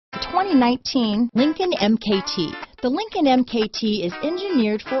2019 Lincoln MKT. The Lincoln MKT is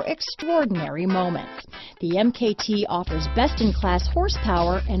engineered for extraordinary moments. The MKT offers best-in-class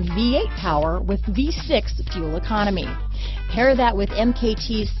horsepower and V8 power with V6 fuel economy. Pair that with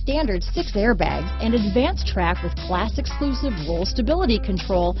MKT's standard 6 airbags and advanced track with class-exclusive roll stability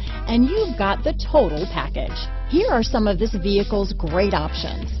control, and you've got the total package. Here are some of this vehicle's great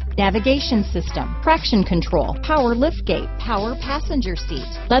options: navigation system, traction control, power liftgate, power passenger seat,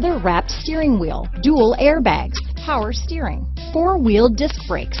 leather-wrapped steering wheel, dual airbags, power steering, 4-wheel disc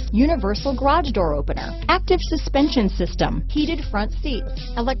brakes, universal garage door opener, active suspension system, heated front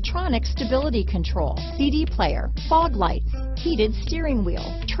seats, electronic stability control, CD player, fog lights, heated steering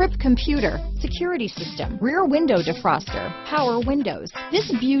wheel, trip computer, security system, rear window defroster, power windows.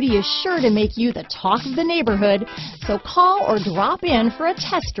 This beauty is sure to make you the talk of the neighborhood, so call or drop in for a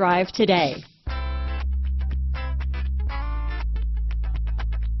test drive today.